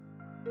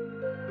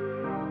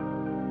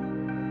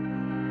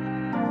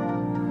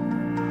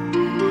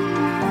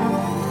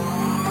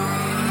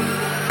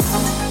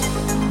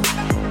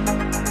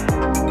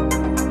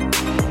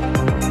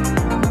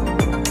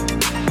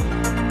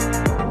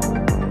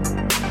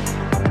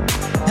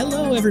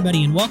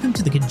everybody, and welcome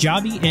to the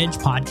Kajabi Edge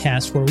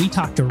podcast, where we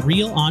talk to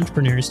real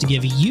entrepreneurs to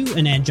give you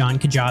an edge on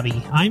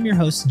Kajabi. I'm your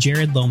host,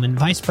 Jared Lohman,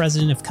 Vice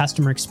President of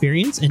Customer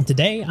Experience, and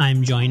today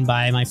I'm joined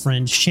by my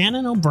friend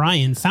Shannon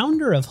O'Brien,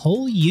 founder of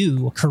Whole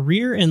You,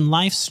 career and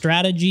life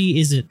strategy.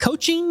 Is it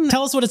coaching?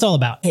 Tell us what it's all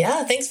about.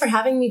 Yeah, thanks for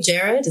having me,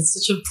 Jared. It's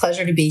such a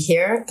pleasure to be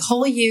here.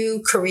 Whole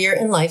You, career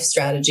and life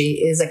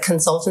strategy is a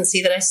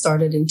consultancy that I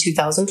started in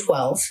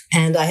 2012,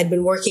 and I had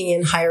been working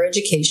in higher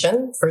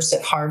education, first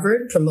at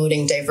Harvard,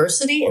 promoting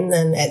diversity, and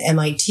then at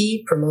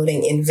MIT,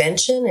 promoting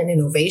invention and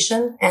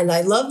innovation. And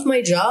I loved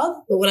my job,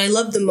 but what I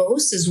loved the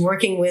most is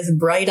working with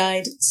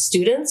bright-eyed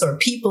students or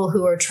people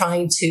who are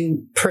trying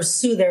to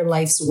pursue their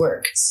life's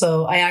work.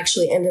 So I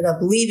actually ended up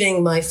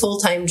leaving my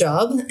full-time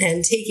job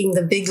and taking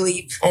the big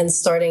leap and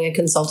starting a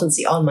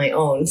consultancy on my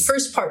own.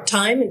 First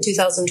part-time in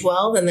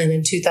 2012, and then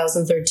in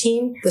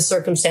 2013, the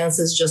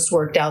circumstances just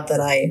worked out that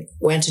I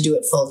went to do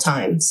it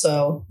full-time.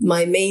 So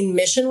my main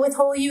mission with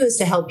Whole You is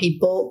to help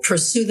people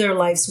pursue their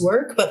life's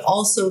work, but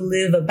also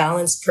live a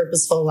balanced,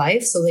 purposeful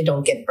life so they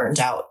don't get burnt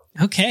out.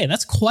 Okay,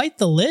 that's quite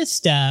the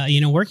list.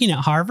 Working at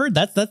Harvard,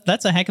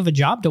 that's a heck of a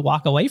job to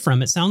walk away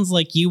from. It sounds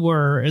like you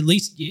were, at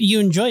least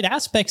you enjoyed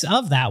aspects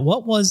of that.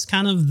 What was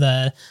kind of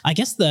the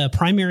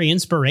primary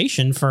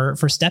inspiration for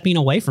stepping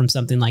away from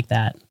something like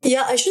that?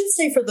 Yeah, I should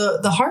say for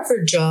the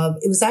Harvard job,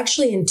 it was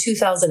actually in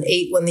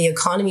 2008 when the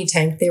economy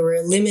tanked, they were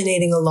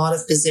eliminating a lot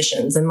of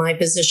positions. And my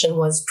position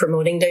was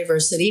promoting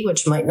diversity,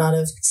 which might not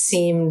have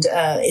seemed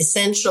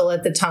essential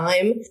at the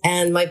time.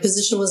 And my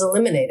position was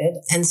eliminated.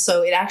 And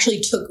so it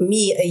actually took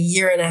me a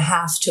year and a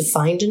half to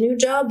find a new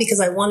job because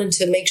I wanted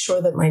to make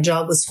sure that my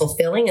job was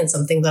fulfilling and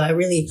something that I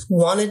really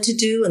wanted to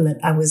do and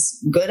that I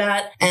was good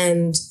at.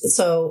 And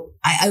so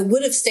I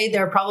would have stayed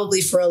there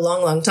probably for a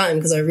long, long time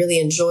because I really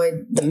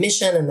enjoyed the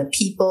mission and the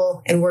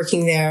people and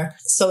working there.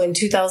 So in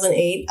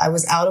 2008, I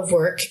was out of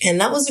work, and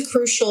that was a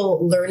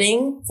crucial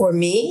learning for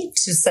me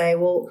to say,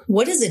 well,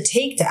 what does it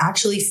take to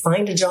actually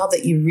find a job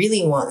that you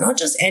really want? Not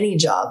just any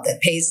job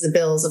that pays the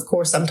bills. Of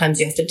course,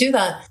 sometimes you have to do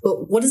that,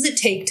 but what does it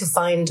take to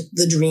find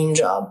the dream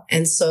job?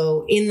 And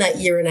so in that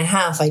year and a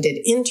half, I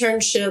did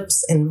internships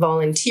and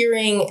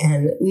volunteering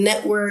and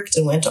networked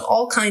and went to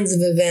all kinds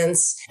of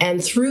events.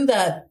 And through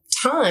that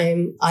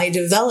time, I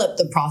developed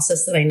the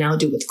process that I now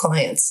do with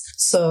clients.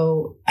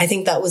 So I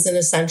think that was an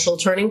essential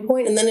turning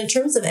point. And then in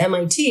terms of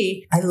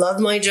MIT, I love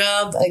my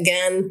job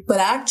again, but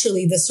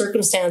actually the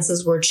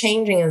circumstances were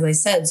changing, as I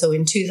said. So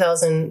in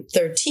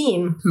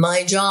 2013,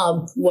 my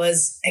job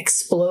was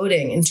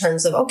exploding in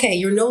terms of, okay,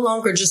 you're no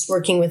longer just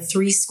working with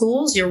 3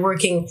 schools, you're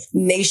working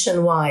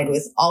nationwide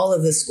with all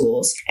of the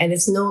schools. And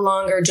it's no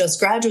longer just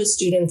graduate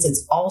students,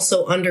 it's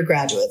also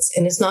undergraduates.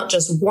 And it's not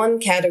just one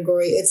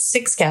category, it's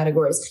 6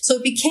 categories. So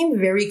it became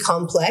very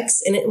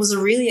complex, and it was a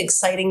really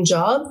exciting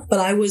job, but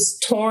I was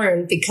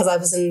torn because I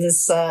was in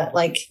this,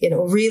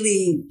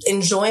 really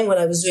enjoying what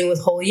I was doing with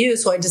Whole You.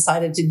 So I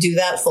decided to do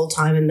that full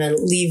time and then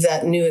leave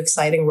that new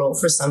exciting role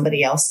for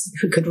somebody else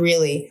who could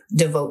really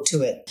devote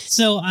to it.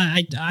 So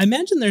I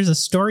imagine there's a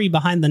story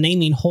behind the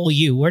naming Whole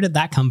You. Where did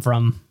that come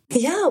from?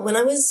 Yeah, when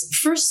I was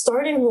first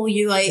starting Whole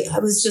You, I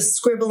was just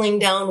scribbling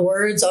down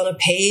words on a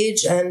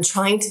page and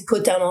trying to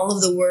put down all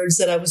of the words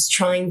that I was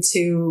trying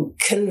to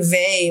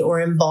convey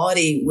or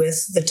embody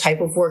with the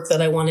type of work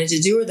that I wanted to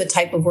do, or the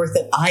type of work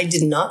that I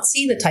did not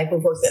see, the type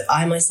of work that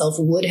I myself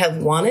would have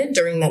wanted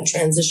during that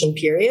transition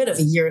period of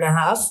a year and a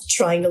half,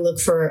 trying to look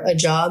for a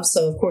job.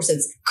 So of course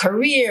it's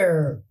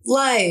career,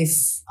 life,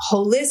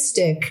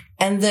 holistic.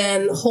 And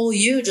then Whole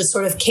You just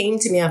sort of came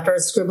to me after I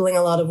was scribbling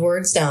a lot of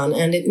words down,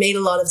 and it made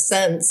a lot of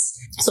sense.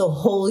 So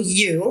Whole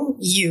You,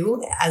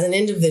 you as an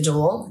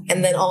individual,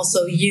 and then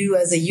also you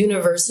as a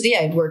university.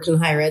 I'd worked in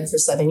higher ed for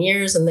 7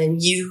 years, and then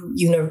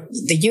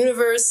the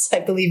universe,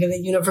 I believe in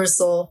the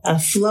universal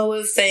flow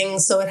of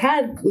things. So it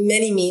had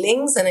many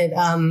meanings, and it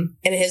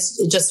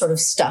just sort of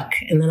stuck.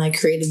 And then I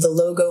created the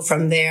logo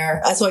from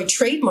there. So I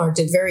trademarked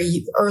it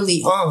very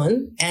early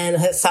on, and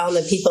have found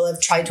that people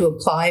have tried to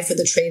apply for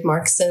the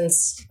trademark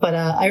since. But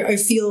I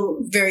feel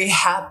very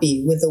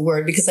happy with the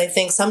word, because I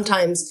think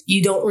sometimes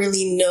you don't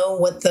really know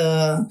what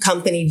the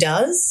company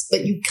does,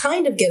 but you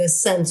kind of get a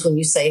sense when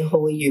you say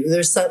Whole You.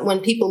 When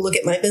people look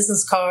at my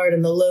business card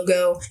and the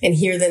logo and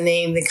hear the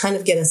name, they kind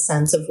of get a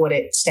sense of what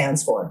it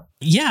stands for.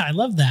 Yeah, I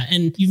love that.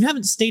 And you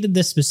haven't stated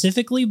this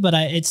specifically, but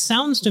it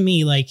sounds to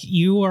me like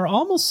you are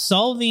almost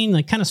solving,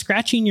 like kind of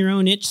scratching your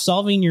own itch,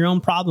 solving your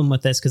own problem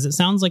with this, because it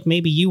sounds like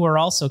maybe you are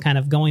also kind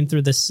of going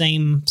through the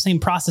same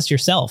process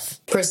yourself.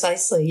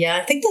 Precisely. Yeah,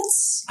 I think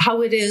that's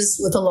how it is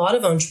with a lot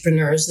of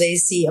entrepreneurs. They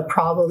see a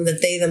problem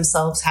that they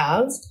themselves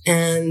have,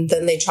 and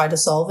then they try to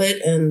solve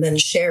it and then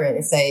share it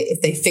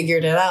if they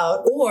figured it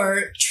out,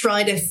 or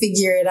try to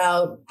figure it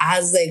out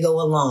as they go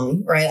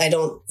along, right? I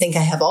don't think I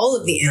have all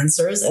of the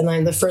answers, and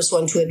I'm the first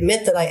one to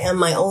admit that I am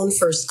my own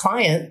first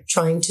client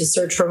trying to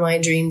search for my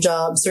dream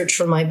job, search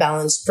for my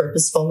balanced,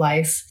 purposeful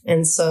life.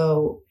 And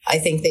so I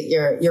think that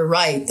you're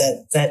right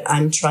that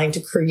I'm trying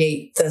to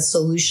create the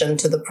solution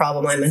to the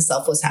problem I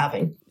myself was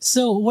having.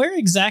 So where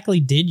exactly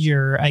did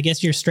your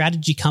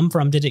strategy come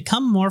from? Did it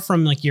come more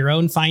from like your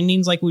own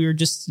findings like we were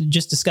just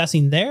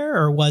discussing there?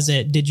 Or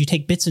did you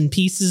take bits and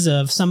pieces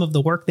of some of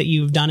the work that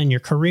you've done in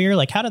your career?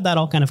 Like how did that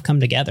all kind of come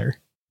together?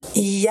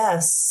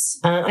 Yes.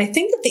 I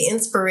think that the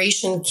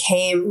inspiration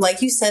came,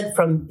 like you said,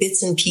 from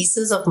bits and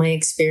pieces of my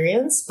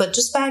experience. But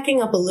just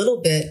backing up a little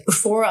bit,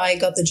 before I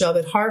got the job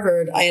at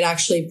Harvard, I had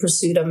actually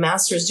pursued a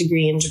master's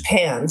degree in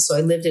Japan. So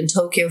I lived in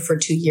Tokyo for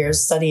 2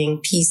 years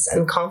studying peace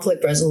and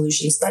conflict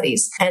resolution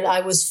studies. And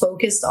I was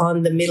focused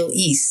on the Middle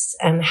East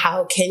and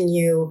how can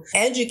you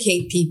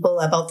educate people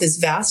about this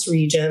vast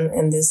region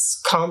and this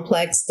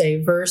complex,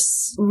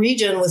 diverse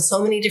region with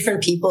so many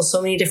different people,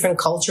 so many different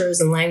cultures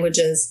and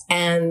languages.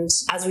 And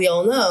as we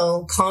all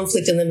know,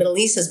 conflict in the Middle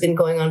East has been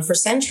going on for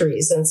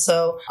centuries. And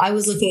so I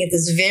was looking at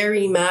this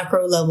very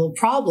macro level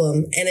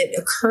problem, and it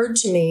occurred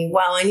to me,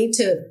 wow, I need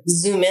to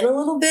zoom in a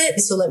little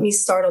bit. So let me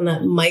start on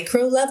that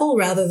micro level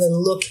rather than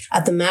look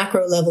at the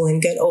macro level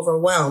and get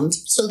overwhelmed.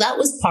 So that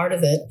was part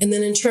of it. And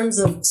then in terms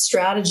of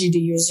strategy, to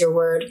use your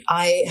word,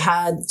 I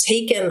had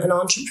taken an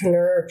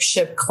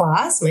entrepreneurship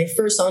class. My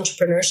first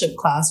entrepreneurship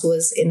class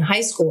was in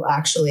high school,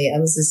 actually. I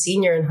was a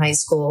senior in high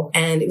school,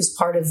 and it was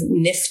part of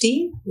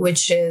NFTE,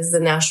 which is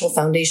the National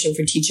Foundation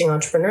for Teaching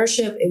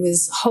Entrepreneurship. It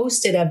was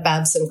hosted at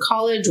Babson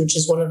College, which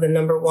is one of the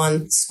number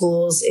one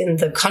schools in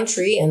the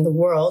country and the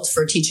world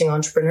for teaching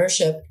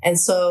entrepreneurship. And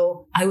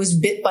so I was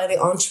bit by the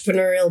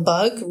entrepreneurial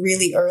bug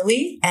really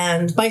early.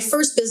 And my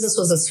first business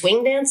was a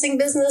swing dancing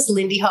business,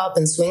 Lindy Hop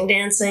and swing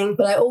dancing.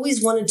 But I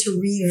always wanted to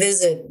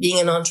revisit being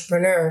an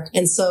entrepreneur.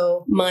 And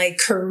so my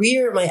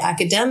career, my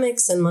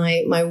academics, and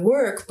my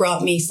work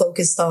brought me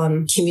focused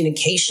on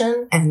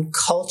communication and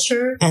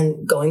culture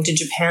and going to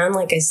Japan,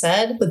 like I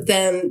said. But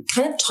then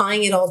kind of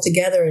tying it all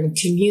together and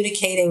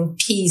communicating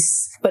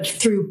peace, but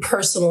through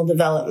personal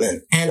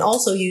development, and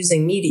also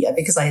using media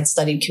because I had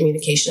studied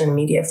communication and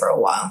media for a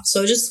while.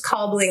 So just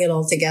cobbling it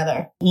all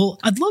together. Well,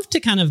 I'd love to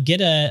kind of get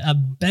a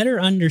better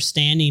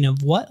understanding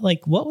of what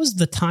was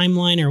the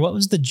timeline or what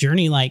was the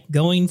journey like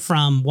going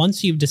from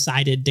once you've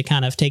decided to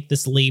kind of take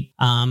this leap,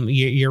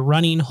 you're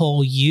running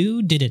Whole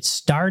You. Did it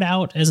start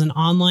out as an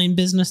online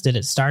business? Did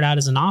it start out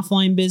as an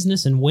offline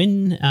business? And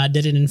when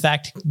did it in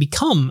fact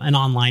become an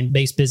online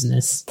based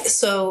business?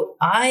 So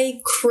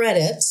I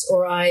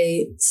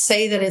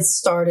say that it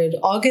started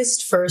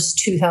August 1st,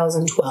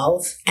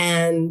 2012.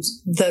 And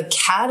the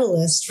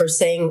catalyst for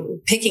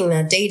picking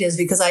that date is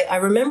because I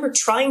remember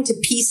trying to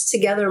piece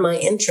together my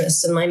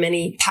interests and my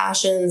many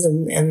passions.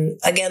 And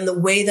again, the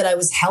way that I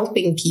was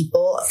helping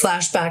people,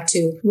 flashback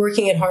to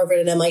working at Harvard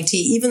and MIT,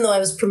 even though I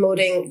was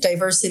promoting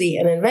diversity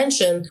and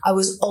invention, I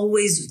was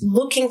always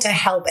looking to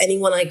help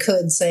anyone I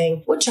could,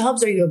 saying, what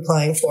jobs are you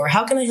applying for?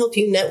 How can I help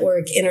you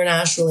network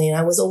internationally? And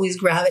I was always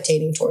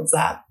gravitating towards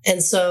that.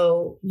 And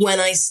so when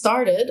I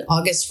started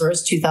August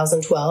 1st,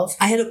 2012,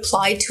 I had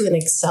applied to an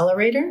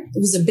accelerator. It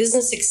was a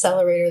business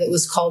accelerator that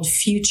was called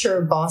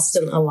Future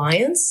Boston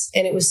Alliance.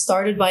 And it was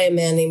started by a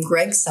man named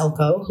Greg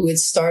Selko, who had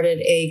started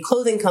a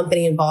clothing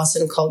company in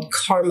Boston called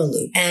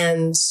Karmaloop.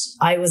 And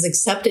I was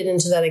accepted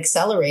into that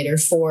accelerator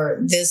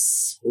for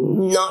this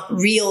not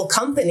real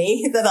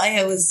company that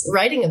I was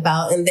writing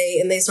about. And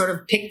they sort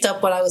of picked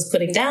up what I was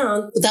putting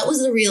down. But that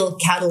was the real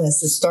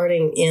catalyst of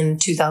starting in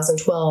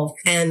 2012.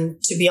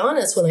 And to be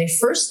honest, when I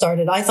first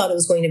started, I thought it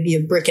was going to be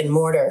a brick and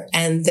mortar.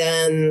 And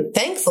then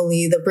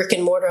thankfully, the brick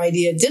and mortar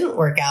idea didn't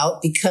work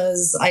out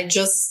because I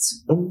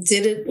just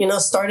did it,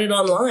 started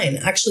online.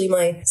 Actually,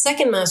 my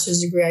second master's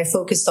degree, I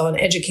focused on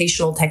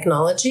educational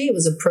technology. It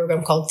was a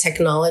program called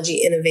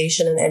Technology,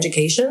 Innovation, and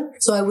Education.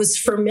 So I was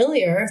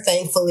familiar,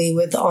 thankfully,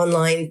 with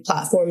online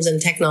platforms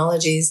and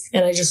technologies.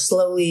 And I just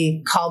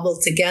slowly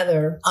cobbled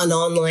together an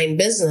online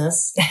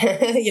business,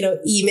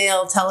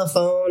 email,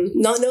 telephone,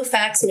 no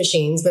fax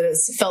machines, but it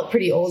felt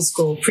pretty old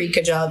school,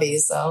 pre-Kajabi.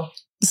 So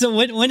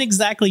when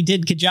exactly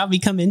did Kajabi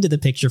come into the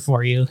picture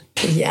for you?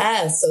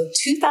 Yeah, so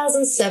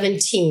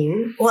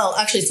 2017,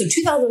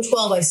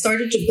 2012, I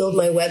started to build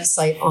my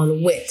website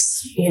on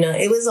Wix.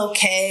 It was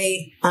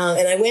okay.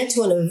 And I went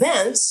to an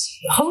event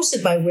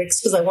hosted by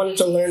Wix because I wanted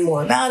to learn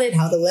more about it,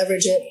 how to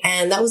leverage it.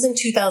 And that was in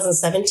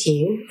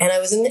 2017. And I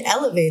was in the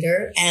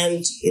elevator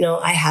and,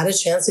 I had a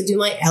chance to do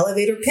my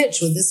elevator pitch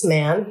with this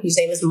man whose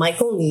name is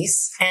Michael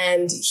Neese.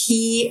 And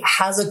he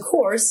has a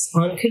course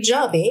on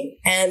Kajabi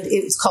and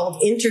it's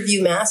called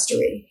Interview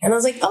Mastery. And I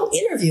was like, oh,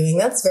 interviewing,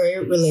 that's very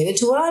related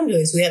to what I'm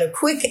doing. So we had a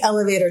quick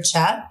elevator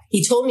chat.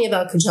 He told me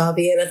about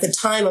Kajabi. And at the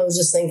time I was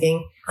just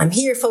thinking, I'm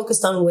here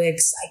focused on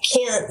Wix. I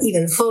can't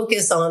even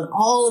focus on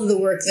all of the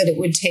work that it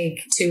would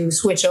take to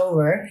switch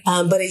over.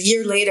 But a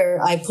year later,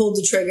 I pulled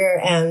the trigger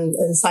and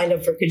signed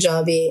up for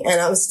Kajabi.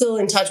 And I was still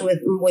in touch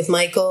with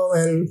Michael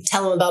and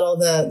tell him about all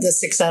the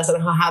success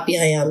and how happy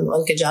I am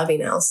on Kajabi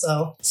now.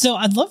 So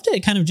I'd love to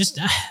kind of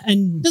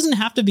and it doesn't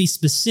have to be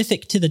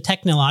specific to the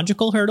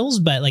technological hurdles,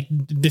 but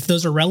if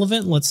those are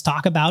relevant, let's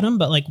talk about them.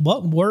 But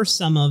what were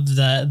some of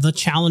the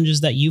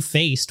challenges that you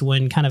faced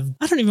when I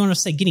don't even want to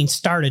say getting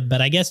started,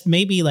 but I guess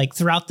maybe see like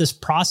throughout this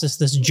process,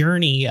 this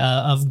journey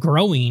of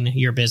growing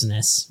your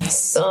business?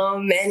 So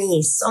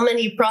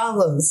many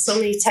problems, so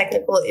many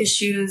technical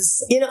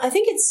issues. I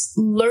think it's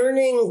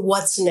learning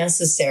what's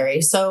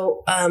necessary.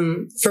 So,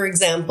 for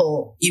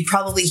example, you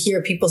probably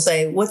hear people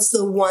say, what's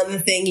the one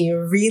thing you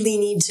really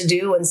need to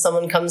do when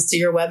someone comes to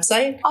your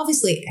website?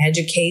 Obviously,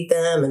 educate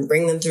them and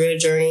bring them through a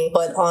journey.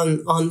 But on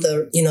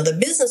the, the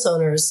business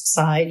owner's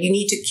side, you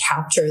need to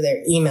capture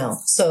their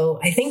email. So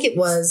I think it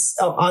was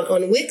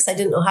on Wix, I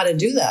didn't know how to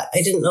do that.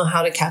 I didn't know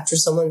how to capture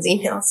someone's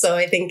email. So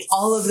I think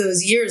all of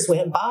those years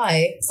went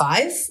by,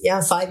 5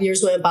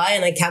 years went by,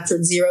 and I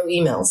captured 0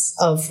 emails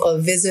of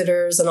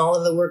visitors and all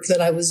of the work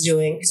that I was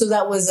doing. So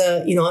that was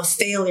a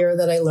failure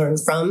that I learned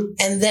from.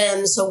 And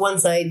then, so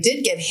once I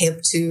did get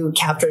hip to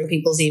capturing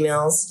people's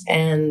emails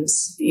and,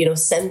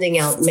 sending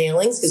out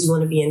mailings, because you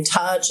want to be in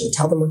touch and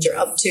tell them what you're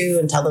up to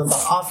and tell them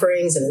about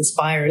offerings and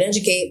inspire and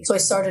educate. So I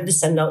started to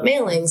send out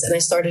mailings, and I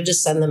started to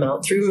send them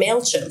out through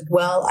MailChimp.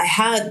 Well, I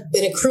had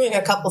been accruing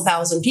a couple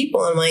thousand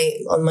people on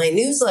my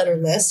newsletter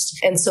list.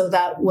 And so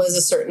that was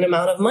a certain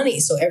amount of money.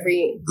 So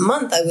every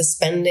month I was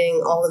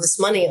spending all of this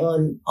money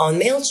on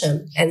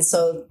MailChimp. And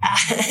so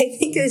I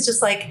think it was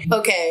just like,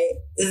 okay,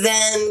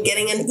 then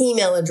getting an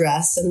email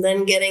address, and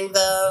then getting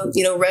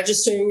the,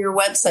 registering your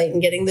website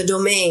and getting the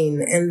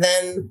domain, and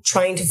then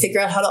trying to figure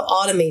out how to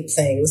automate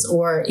things,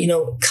 or,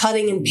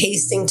 cutting and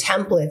pasting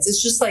templates.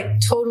 It's just like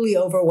totally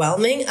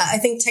overwhelming. I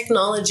think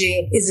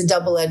technology is a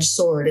double-edged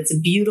sword. It's a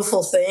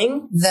beautiful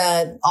thing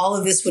that all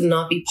of this would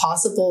not be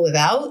possible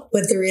without,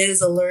 but there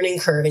is a learning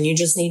curve, and you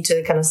just need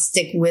to kind of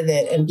stick with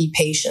it and be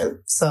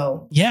patient.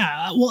 So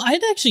yeah, well, I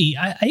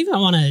even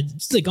want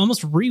to like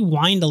almost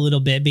rewind a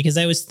little bit, because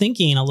I was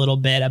thinking a little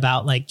bit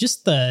about like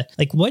just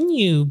when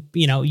you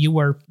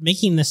were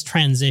making this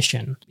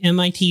transition,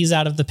 MIT's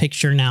out of the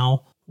picture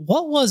now.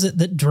 What was it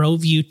that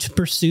drove you to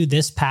pursue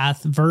this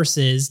path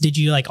versus did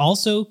you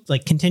also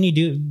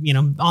continue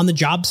on the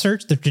job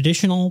search, the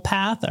traditional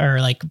path, or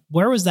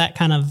where was that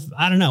kind of,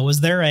 I don't know,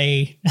 was there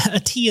a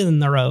T in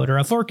the road or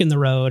a fork in the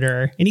road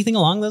or anything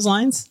along those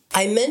lines?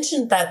 I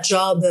mentioned that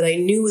job that I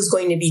knew was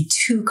going to be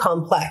too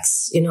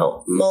complex,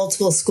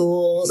 multiple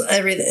schools,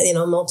 everything,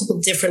 multiple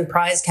different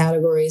prize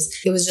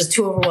categories. It was just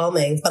too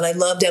overwhelming, but I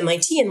loved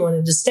MIT and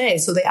wanted to stay.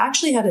 So they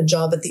actually had a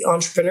job at the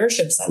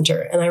Entrepreneurship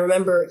Center. And I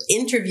remember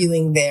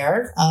interviewing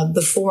there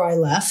before I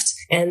left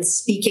and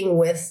speaking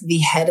with the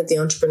head of the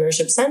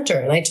Entrepreneurship Center.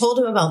 And I told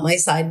him about my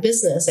side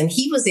business, and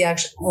he was the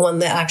one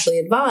that actually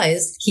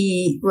advised.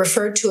 He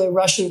referred to a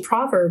Russian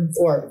proverb,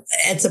 or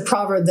it's a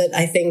proverb that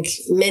I think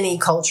many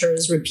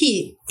cultures repeat.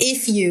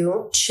 If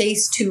you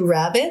chase 2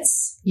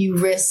 rabbits, you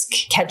risk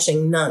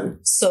catching none.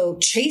 So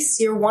chase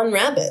your one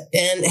rabbit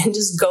and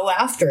just go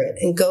after it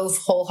and go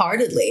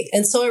wholeheartedly.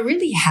 And so I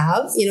really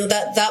have,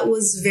 that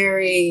was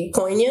very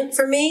poignant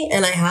for me.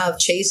 And I have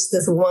chased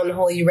this one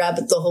holy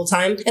rabbit the whole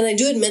time. And I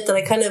do admit that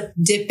I kind of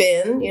dip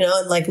in,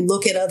 and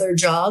look at other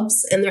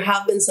jobs. And there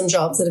have been some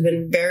jobs that have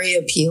been very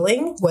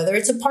appealing, whether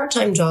it's a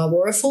part-time job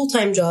or a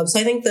full-time job. So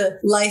I think the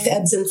life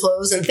ebbs and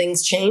flows and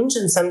things change.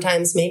 And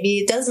sometimes maybe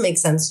it does make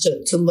sense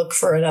to look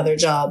for another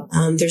job.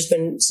 There's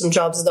been some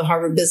jobs at the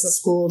Harvard Business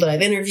School that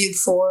I've interviewed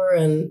for.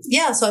 And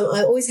yeah, so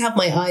I always have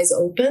my eyes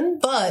open.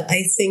 But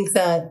I think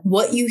that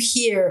what you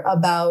hear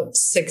about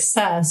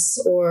success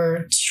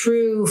or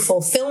true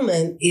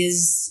fulfillment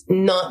is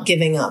not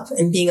giving up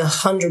and being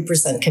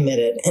 100%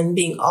 committed and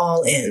being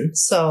all in.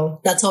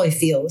 So that's how I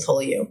feel with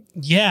Whole You.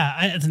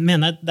 Yeah,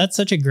 man, that's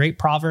such a great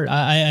proverb.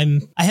 I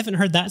haven't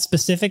heard that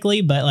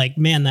specifically, but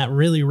man, that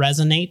really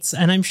resonates.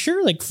 And I'm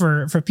sure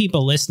for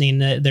people listening,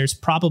 there's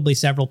probably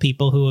several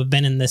people who have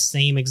been in this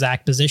same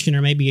exact position,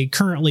 or maybe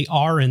currently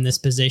are in this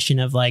position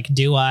of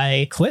do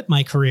I quit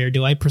my career?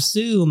 Do I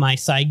pursue my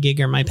side gig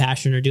or my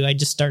passion, or do I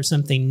just start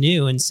something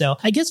new? And so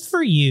I guess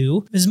for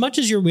you, as much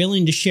as you're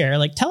willing to share,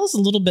 tell us a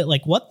little bit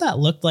what that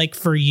looked like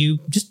for you,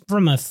 just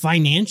from a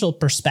financial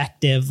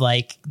perspective.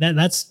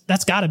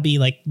 That's got to be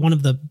one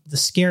of the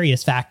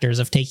scariest factors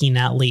of taking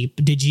that leap.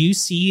 Did you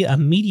see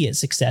immediate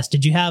success?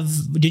 Did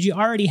you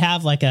already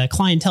have a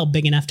clientele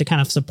big enough to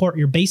kind of support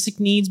your basic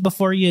needs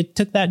before you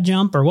took that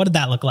jump, or what did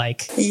that look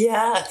like?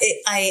 Yeah,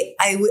 I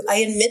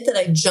admit that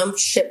I jumped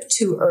ship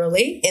too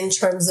early in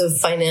terms of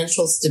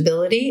financial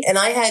stability. And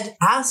I had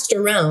asked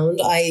around,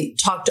 I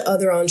talked to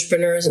other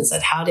entrepreneurs and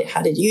said, how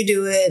did you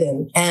do it?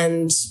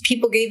 And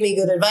people gave me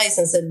good advice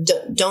and said,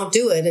 don't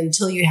do it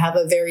until you have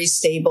a very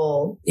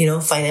stable,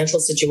 financial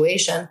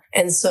situation.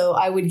 And so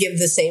I would give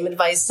the same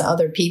advice to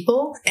other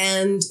people.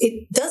 And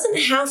it doesn't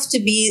have to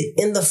be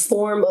in the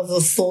form of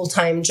a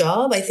full-time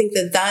job. I think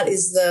that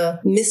is the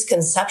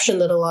misconception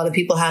that a lot of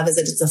people have, is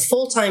that it's a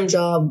full-time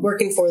job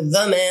working for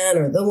the man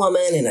or the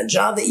woman in a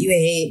job that you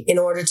hate in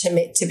order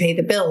to pay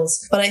the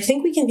bills. But I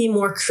think we can be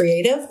more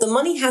creative. The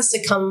money has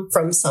to come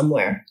from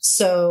somewhere.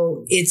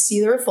 So it's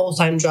either a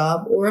full-time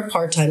job or a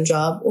part-time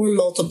job or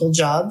multiple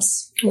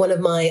jobs. one of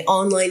my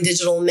online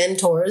digital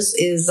mentors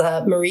is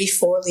Marie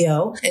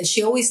Forleo, and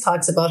she always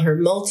talks about her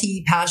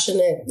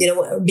multi-passionate,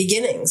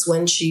 beginnings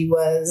when she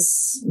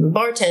was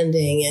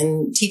bartending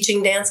and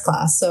teaching dance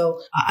class. So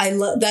I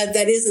love that.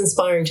 That is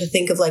inspiring to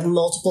think of like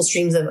multiple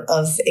streams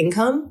of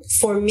income.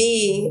 For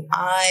me,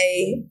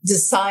 I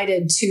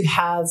decided to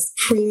have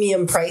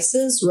premium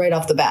prices right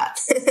off the bat.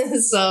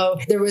 So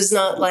there was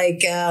not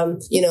like, a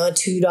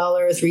 $2,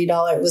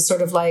 $3. It was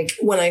sort of like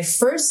when I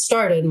first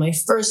started, my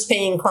first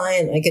paying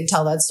client, I could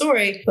tell that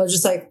story. But I was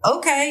just like,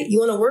 okay, you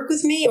want to work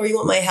with me or you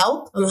want my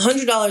help? I'm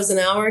 $100 an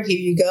hour. Here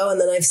you go. And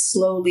then I've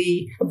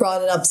slowly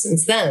brought it up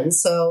since then.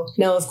 So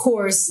now, of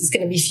course, it's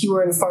going to be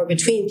fewer and far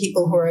between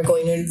people who are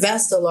going to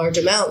invest a large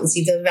amount and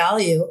see the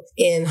value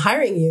in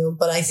hiring you.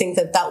 But I think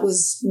that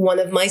was one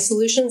of my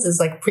solutions is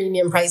like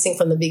premium pricing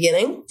from the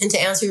beginning. And to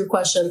answer your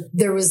question,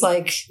 there was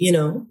like,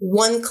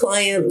 one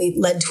client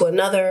led to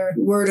another,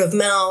 word of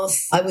mouth.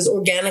 I was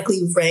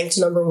organically ranked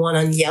number 1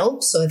 on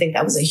Yelp. So I think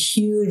that was a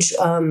huge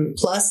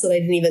plus that I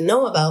didn't even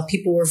know about.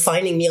 People were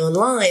finding me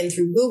online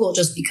through Google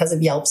just because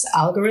of Yelp's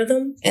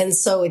algorithm. And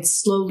so it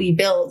slowly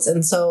built.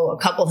 And so a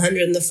couple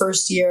hundred in the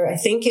first year, I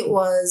think it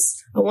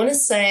was, I want to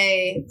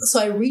say, so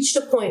I reached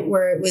a point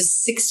where it was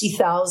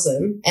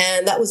 60,000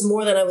 and that was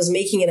more than I was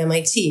making at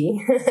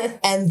MIT.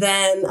 And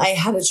then I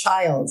had a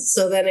child.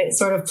 So then it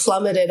sort of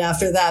plummeted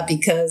after that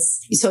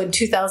so in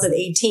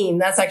 2018,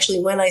 that's actually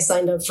when I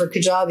signed up for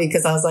Kajabi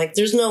because I was like,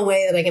 there's no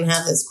way that I can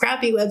have this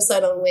crappy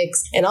website on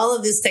Wix and all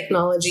of this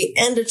technology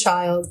and a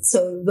child.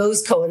 So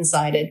those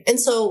coincided. And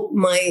so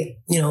my,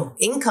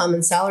 income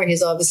and salary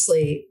has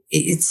obviously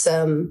it's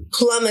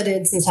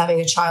plummeted since having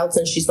a child,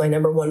 since she's my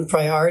number 1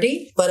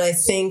 priority. But I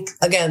think,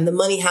 again, the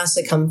money has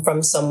to come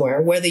from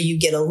somewhere, whether you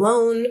get a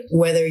loan,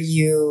 whether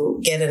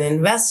you get an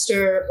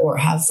investor or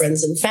have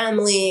friends and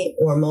family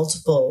or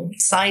multiple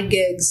side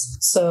gigs.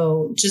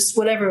 So just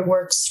whatever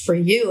works for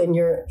you in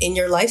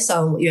your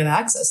lifestyle and what you have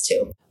access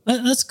to.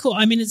 That's cool.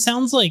 I mean, it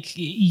sounds like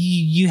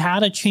you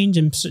had a change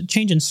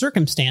in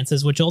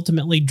circumstances, which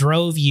ultimately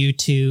drove you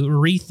to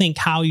rethink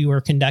how you were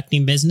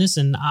conducting business.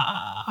 And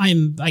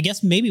I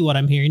guess maybe what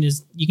I'm hearing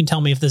is, you can tell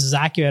me if this is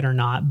accurate or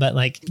not, but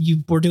like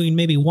you were doing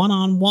maybe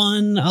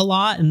one-on-one a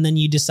lot, and then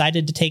you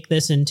decided to take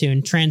this and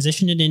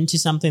transition it into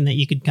something that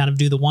you could kind of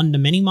do the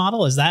one-to-many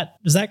model. Is that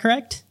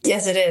correct?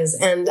 Yes, it is.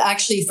 And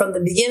actually from the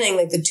beginning,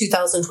 like the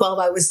 2012,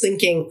 I was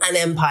thinking an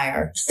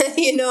empire.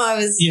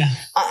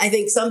 I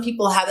think some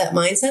people have that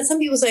mindset. Some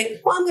people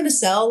say, well, I'm going to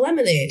sell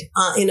lemonade,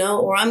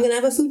 or I'm going to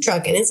have a food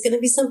truck and it's going to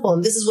be simple.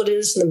 And this is what it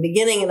is from the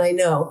beginning. And I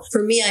know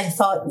for me, I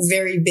thought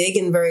very big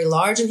and very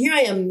large. And here I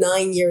am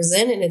 9 years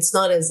in, and it's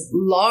not as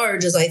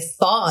large as I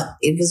thought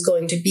it was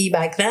going to be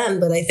back then.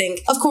 But I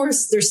think, of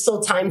course, there's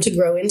still time to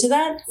grow into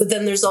that. But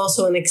then there's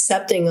also an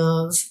accepting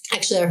of,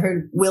 actually, I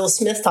heard Will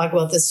Smith talk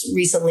about this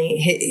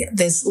recently,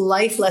 this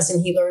life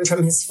lesson he learned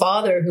from his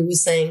father, who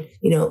was saying,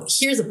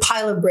 here's a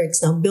pile of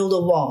bricks, now build a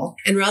wall.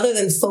 And rather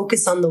than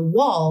focus on the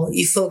wall,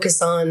 you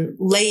focus on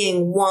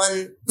laying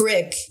one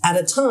brick at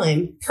a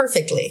time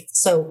perfectly.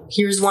 So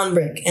here's one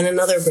brick and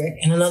another brick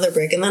and another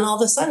brick. And then all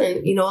of a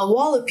sudden, a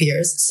wall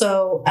appears.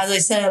 So as I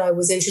said, I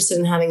was interested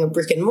in having a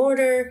brick and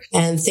mortar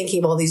and thinking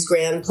of all these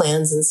grand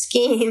plans and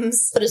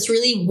schemes, but it's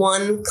really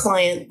one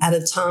client at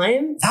a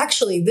time.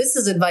 Actually, this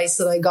is advice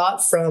that I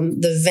got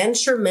from the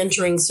Venture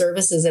Mentoring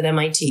Services at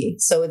MIT.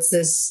 So it's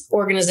this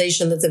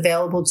organization that's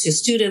available to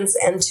students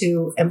and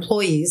to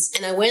employees.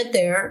 And I went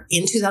there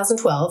in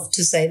 2012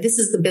 to say, this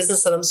is the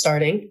business that I'm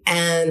starting,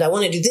 and I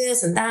want to do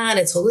this and that.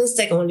 It's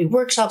holistic. I want to do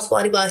workshops,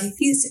 blah, blah, blah.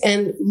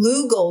 And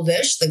Lou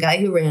Goldish, the guy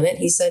who ran it,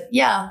 he said,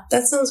 yeah,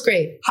 that sounds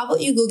great. How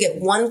about you go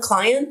get one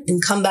client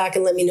and come back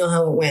and let me know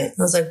how it went?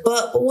 I was like,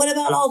 but what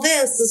about all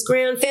this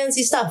grand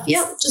fancy stuff?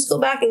 Yeah, just go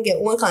back and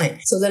get one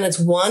client. So then it's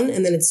 1,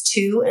 and then it's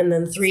 2, and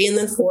then 3, and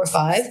then 4,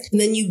 5.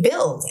 And then you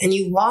build and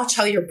you watch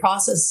how your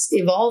process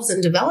evolves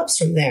and develops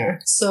from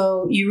there.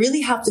 So you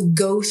really have to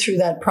go through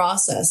that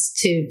process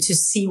to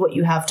see what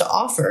you have to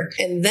offer,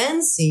 and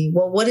then see,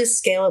 well, what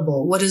is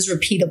scalable? What is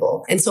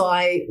repeatable? And so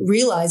I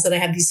realized that I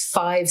have these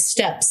 5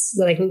 steps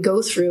that I can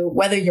go through,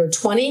 whether you're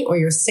 20 or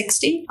you're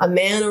 60, a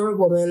man or a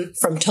woman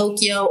from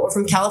Tokyo or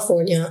from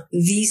California.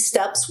 These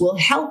steps will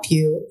help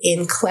you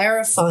in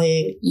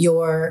clarifying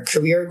your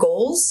career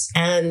goals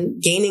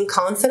and gaining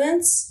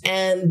confidence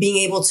and being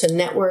able to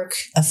network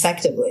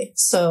effectively.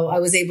 So I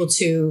was able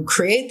to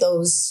create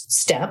those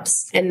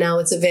steps, and now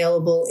it's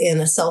available in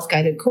a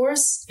self-guided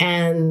course,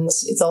 and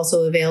it's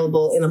also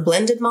available in a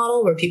blended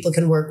model where people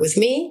can work with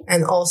me,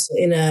 and also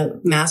in a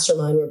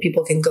mastermind where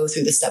people can go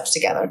through the steps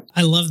together.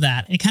 I love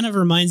that. It kind of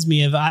reminds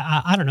me of,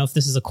 I don't know if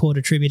this is a quote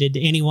attributed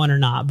to anyone or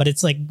not, but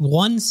it's like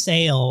one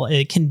sale,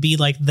 it can be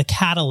like the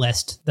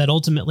catalyst that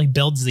ultimately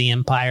builds the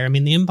empire. I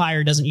mean, the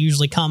empire doesn't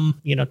usually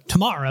come,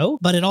 tomorrow,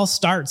 but it all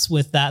starts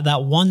with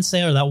that one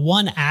sale, or that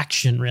one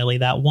action, really,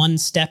 that one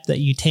step that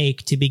you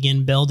take to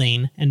begin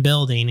building. And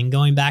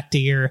going back to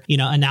your,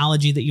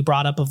 analogy that you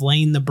brought up of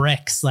laying the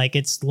bricks, like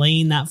it's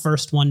laying that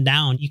first one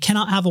down. You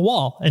cannot have a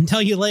wall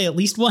until you lay at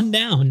least one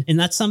down. And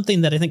that's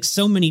something that I think like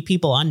so many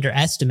people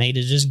underestimate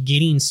is just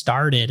getting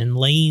started and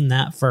laying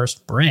that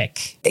first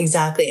brick.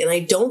 Exactly. And I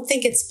don't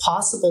think it's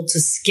possible to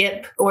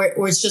skip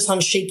or it's just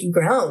on shaky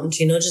ground,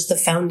 just the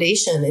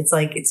foundation. It's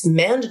like, it's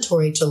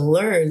mandatory to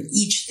learn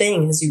each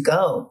thing as you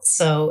go.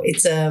 So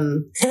it's, I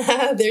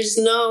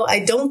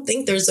don't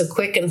think there's a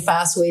quick and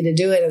fast way to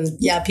do it. And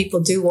yeah, people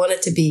do want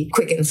it to be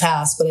quick and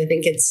fast, but I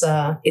think it's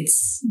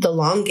the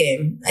long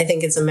game. I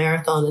think it's a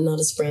marathon and not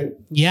a sprint.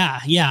 Yeah.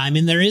 I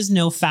mean, there is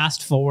no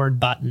fast forward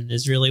button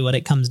is really what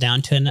it comes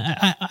down to. And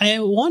I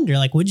wonder,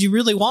 like, would you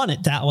really want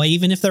it that way,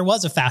 even if there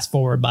was a fast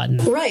forward button?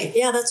 Right.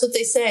 Yeah, that's what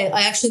they say.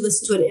 I actually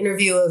listened to an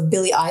interview of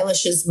Billie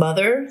Eilish's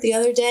mother the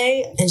other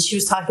day, and she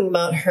was talking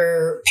about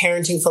her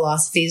parenting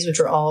philosophies, which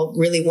are all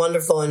really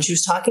wonderful. And she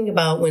was talking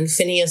about when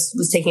Phineas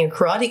was taking a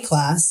karate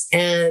class,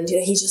 and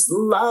he just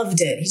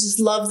loved it. He just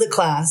loved the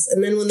class.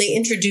 And then when they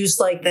introduced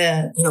like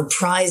the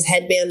prize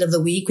headband of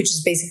the week, which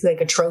is basically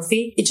like a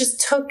trophy,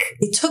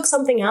 it took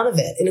something out of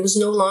it, and it was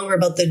no longer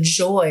about the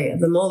joy of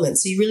the moment.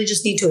 So you really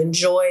just need to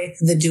enjoy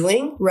the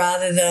doing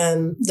rather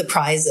than the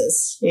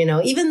prizes.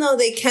 Even though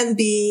they can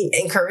be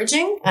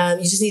encouraging,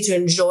 you just need to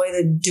enjoy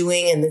the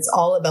doing, and it's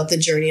all about the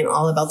journey and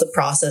all about the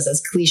process.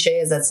 As cliche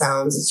as that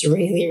sounds, it's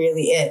really,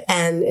 really it.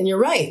 And you're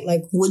right.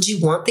 Like, would you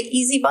want the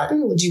easy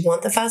button? Would you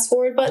want the fast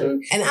forward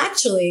button? And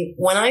actually,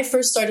 when I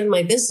first started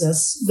my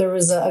business, there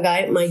was a guy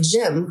at my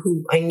gym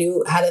who I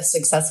knew had a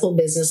successful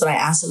business, and I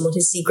asked him what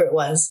his secret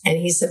was. And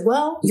he said,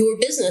 well, your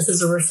business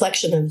is a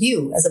reflection of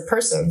you as a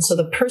person. So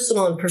the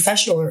personal and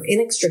professional are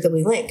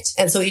inextricably linked.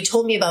 And so he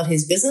told me about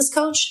his business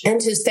coach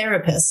and his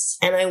therapist.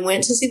 And I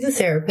went to see the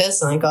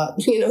therapist, and I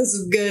got,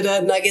 some good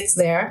nuggets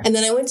there. And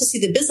then I went to see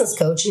the business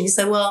coach, and he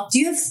said, well, do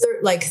you have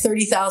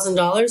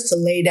 $30,000 to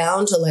lay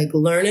down to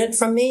learn it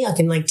from me? I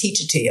can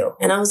teach it to you.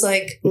 And I was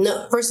like,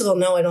 no, first of all,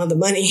 no, I don't have the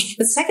money.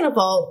 But second of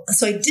all,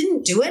 so I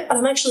didn't do it, but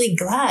I'm actually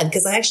glad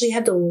because I actually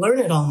had to learn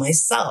it all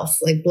myself,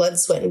 like blood,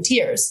 sweat, and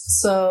tears.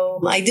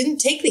 So I didn't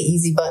take the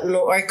easy button,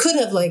 or I could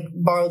have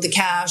borrowed the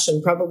cash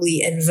and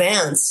probably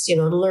advanced,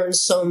 to learn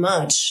so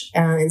much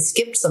and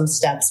skipped some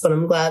steps. But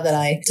I'm glad that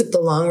I took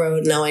the long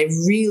road. Now I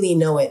really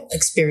know it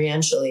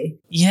experientially.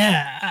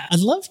 Yeah, I'd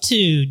love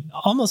to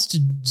almost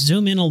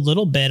zoom in a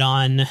little bit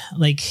on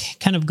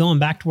kind of going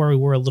back to where we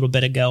were a little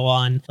bit ago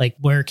on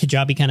where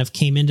Kajabi kind of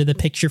came into the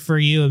picture for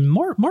you. And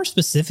more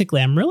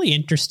specifically, I'm really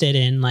interested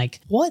in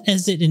what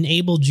has it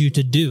enabled you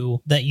to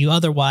do that you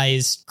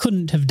otherwise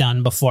couldn't have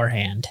done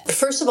beforehand?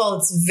 First of all,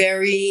 it's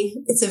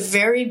a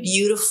very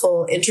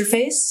beautiful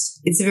interface.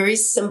 It's very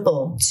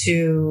simple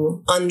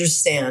to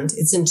understand.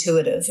 It's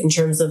intuitive in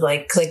terms of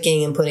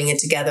clicking and putting it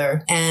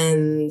together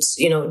and,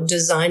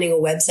 designing a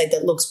website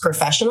that looks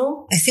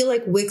professional. I feel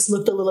like Wix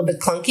looked a little bit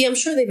clunky. I'm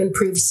sure they've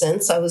improved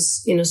since. I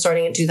was,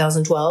 starting in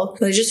 2012,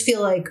 but I just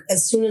feel like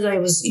as soon as I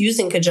was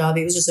using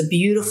Kajabi, it was just a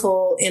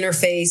beautiful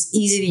interface,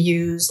 easy to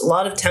use, a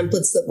lot of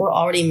templates that were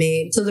already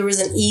made. So there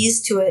was an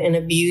ease to it and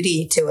a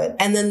beauty to it.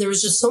 And then there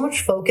was just so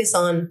much focus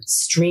on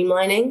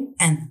streamlining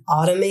and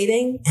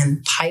automating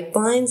and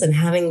pipelines and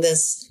having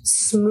this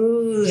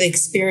smooth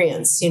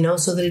experience,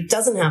 so that it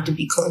doesn't have to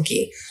be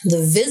clunky.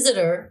 The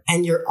visitor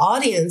and your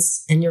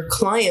audience and your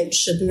client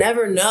should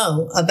never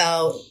know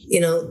about,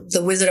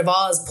 the Wizard of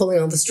Oz pulling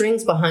all the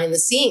strings behind the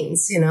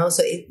scenes,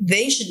 so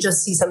they should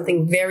just see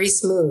something very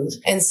smooth.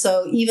 And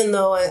so even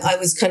though I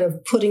was kind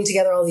of putting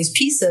together all these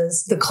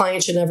pieces, the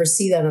client should never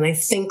see that. And I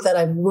think that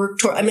I've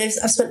worked toward, I've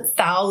spent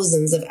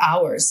thousands of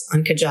hours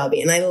on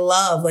Kajabi, and I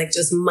love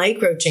just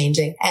micro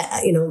changes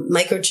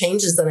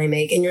that I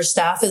make. And your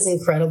staff is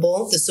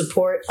incredible. The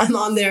support, I'm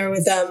on there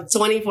with them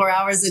 24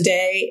 hours a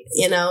day,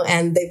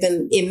 and they've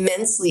been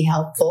immensely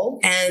helpful.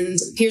 And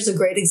here's a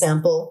great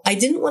example. I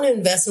didn't want to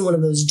invest in one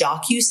of those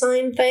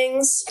DocuSign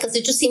things because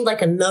it just seemed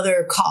like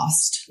another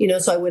cost,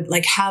 so I would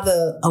have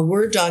a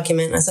Word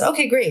document. And I said,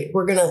 okay, great.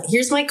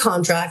 Here's my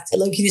contract. I'd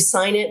like you to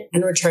sign it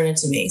and return it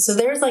to me. So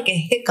there's a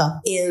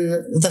hiccup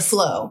in the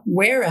flow.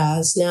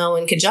 Whereas now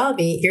in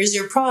Kajabi, here's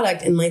your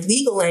product and my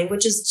legal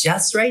language is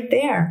just right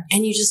there.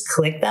 And you just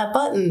click that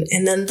button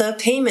and then the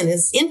payment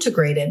is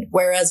integrated.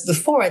 Whereas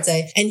before I'd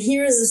say, and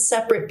here is a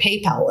separate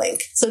PayPal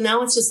link. So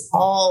now it's just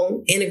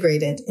all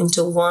integrated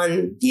into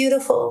one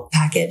beautiful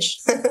package.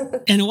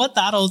 And what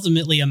that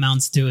ultimately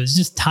amounts to is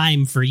just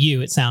time for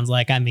you. It sounds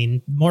like,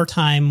 more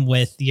time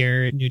with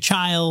your new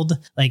child,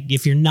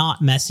 if you're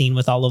not messing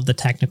with all of the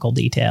technical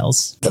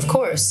details. Of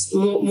course,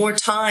 more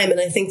time. And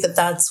I think that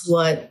that's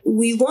what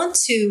we want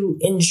to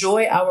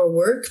enjoy our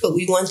work, but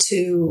we want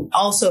to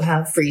also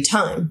have free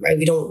time, right?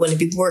 We don't want to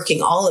be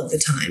working all of the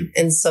time.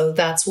 And so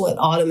that's what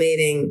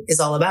automating is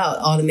all about,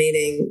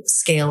 automating,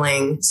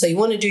 scaling. So you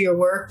want to do your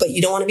work, but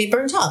you don't want to be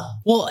burnt out.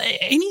 Well,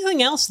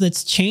 anything else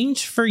that's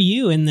changed for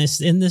you in this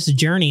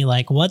journey?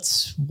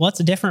 What's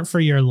different for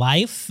your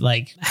life?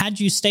 Had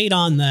you stayed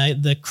on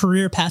the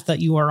career path that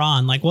you are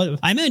on, what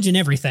I imagine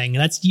everything,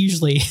 that's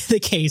usually the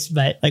case,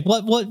 but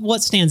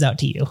what stands out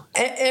to you?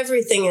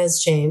 Everything has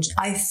changed.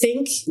 I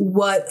think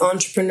what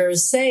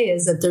entrepreneurs say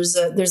is that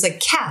there's a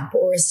cap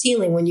or a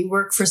ceiling when you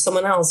work for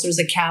someone else. There's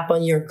a cap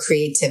on your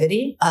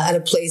creativity. At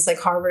a place like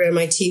Harvard,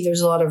 MIT,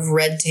 there's a lot of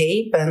red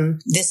tape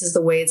and this is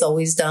the way it's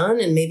always done.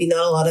 And maybe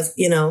not a lot of,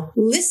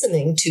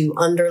 listening to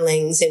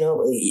underlings,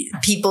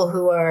 people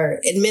who are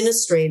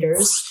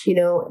administrators,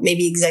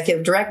 maybe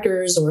executive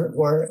directors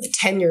or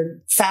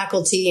tenured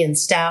faculty and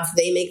staff,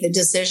 they make the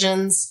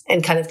decisions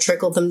and kind of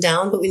trickle them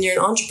down. But when you're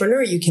an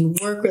entrepreneur, you can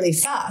work really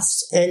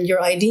fast and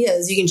your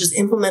ideas you can just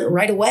implement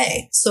right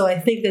away. So I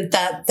think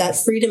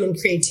that freedom and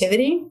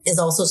creativity is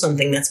also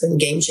something that's been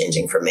game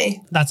changing for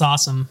me. That's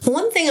awesome.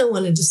 One thing I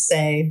wanted to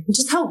say,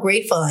 just how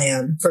grateful I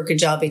am for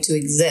Kajabi to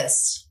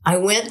exist. I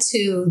went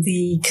to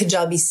the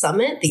Kajabi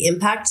Summit, the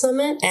Impact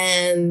Summit,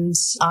 and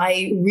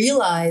I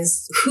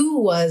realized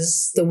who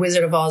was the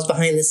Wizard of Oz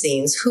behind the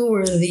scenes, who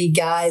were the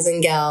guys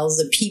and gals,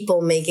 the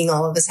people making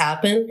all of this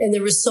happen. And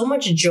there was so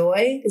much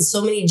joy and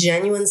so many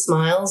genuine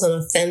smiles and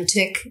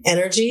authentic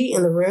energy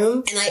in the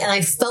room. And I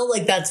felt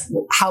like that's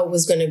how it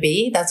was going to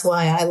be. That's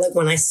why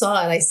when I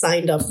saw it, I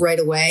signed up right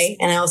away.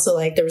 And I also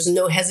there was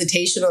no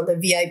hesitation on the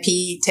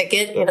VIP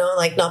ticket,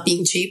 not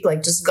being cheap,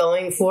 just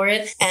going for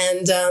it.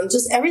 And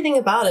just everything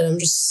about it. I'm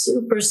just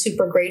super,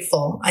 super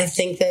grateful. I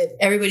think that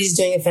everybody's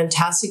doing a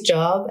fantastic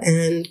job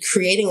and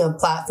creating a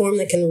platform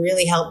that can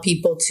really help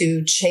people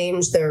to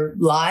change their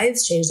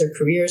lives, change their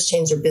careers,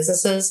 change their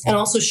businesses, and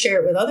also share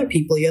it with other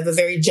people. You have a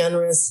very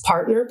generous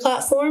partner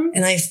platform,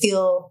 and I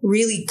feel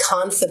really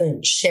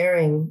confident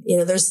sharing.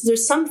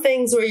 There's some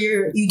things where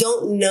you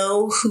don't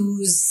know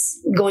who's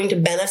going to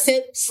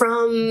benefit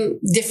from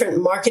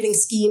different marketing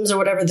schemes or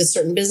whatever that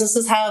certain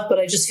businesses have, but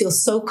I just feel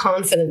so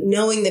confident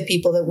knowing the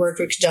people that work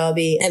with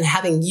Kajabi and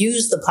having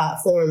used the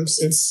platform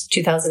since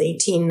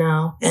 2018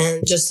 now,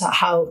 and just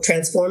how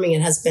transforming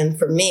it has been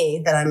for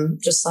me, that I'm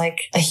just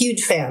a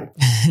huge fan.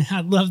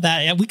 I love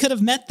that. Yeah, we could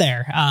have met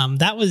there.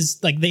 That was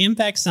the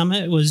Impact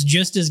Summit was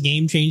just as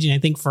game changing, I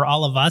think, for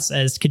all of us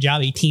as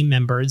Kajabi team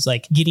members,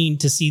 getting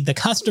to see the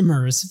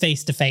customers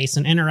face to face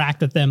and interact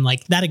with them,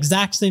 that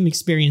exact same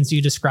experience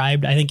you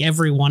described. I think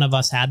every one of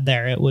us had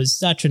there. It was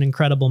such an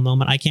incredible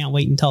moment. I can't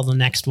wait until the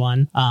next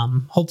one.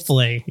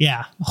 Hopefully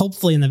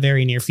in the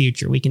very near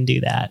future, we can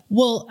do that.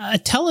 Well,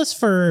 tell us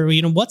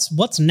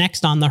what's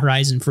next on the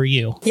horizon for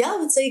you? Yeah, I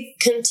would say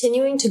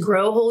continuing to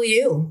grow Whole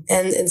You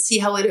and see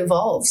how it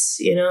evolves.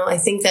 I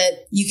think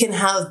that you can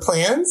have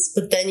plans,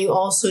 but then you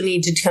also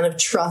need to kind of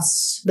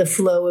trust the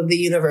flow of the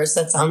universe.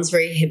 That sounds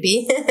very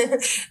hippie.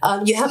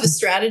 You have a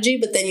strategy,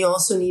 but then you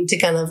also need to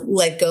kind of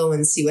let go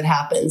and see what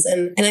happens.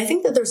 And I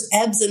think that there's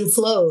ebbs and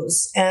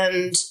flows.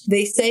 And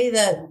they say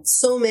that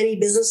so many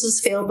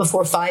businesses fail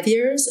before 5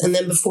 years and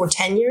then before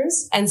 10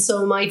 years. And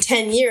so my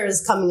 10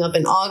 years coming up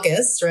in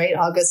August, right?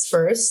 August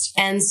 1st.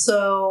 And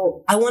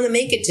so I want to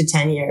make it to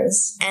 10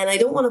 years and I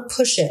don't want to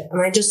push it.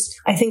 And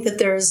I think that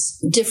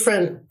there's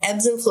different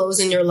ebbs and flows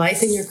in your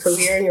life and your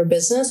career and your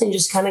business, and you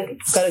just kind of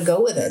got to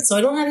go with it. So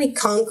I don't have any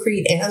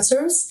concrete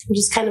answers. I'm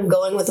just kind of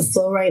going with the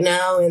flow right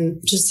now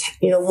and just,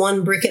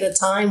 one brick at a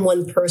time,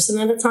 one person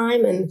at a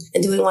time, and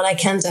doing what I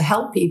can to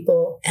help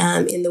people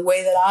in the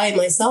way that I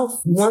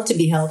myself want to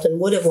be helped and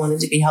would have wanted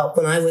to be helped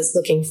when I was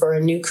looking for a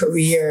new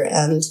career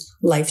and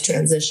life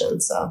transition.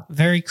 So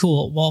very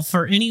cool. Well,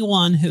 for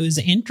anyone who's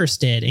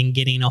interested in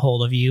getting a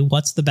hold of you,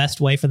 what's the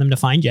best way for them to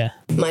find you?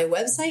 My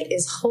website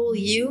is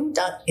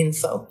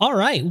wholeyou.info. All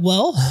right.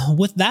 Well,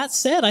 with that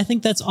said, I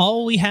think that's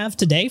all we have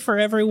today for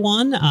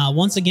everyone.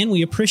 Once again,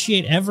 we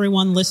appreciate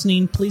everyone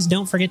listening. Please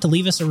don't forget to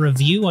leave us a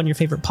review on your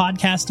favorite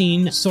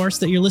podcasting source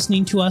that you're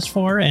listening to us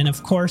for. And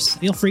of course,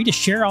 feel free to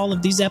share all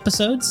of these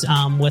episodes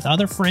with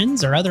other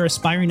friends or other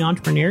aspiring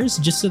entrepreneurs,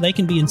 just so they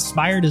can be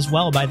inspired as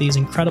well by these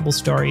incredible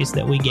stories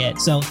that we get.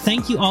 So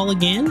thank you all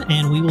again,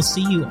 and we will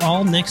see you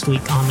all next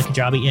week on the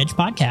Kajabi Edge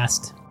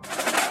podcast.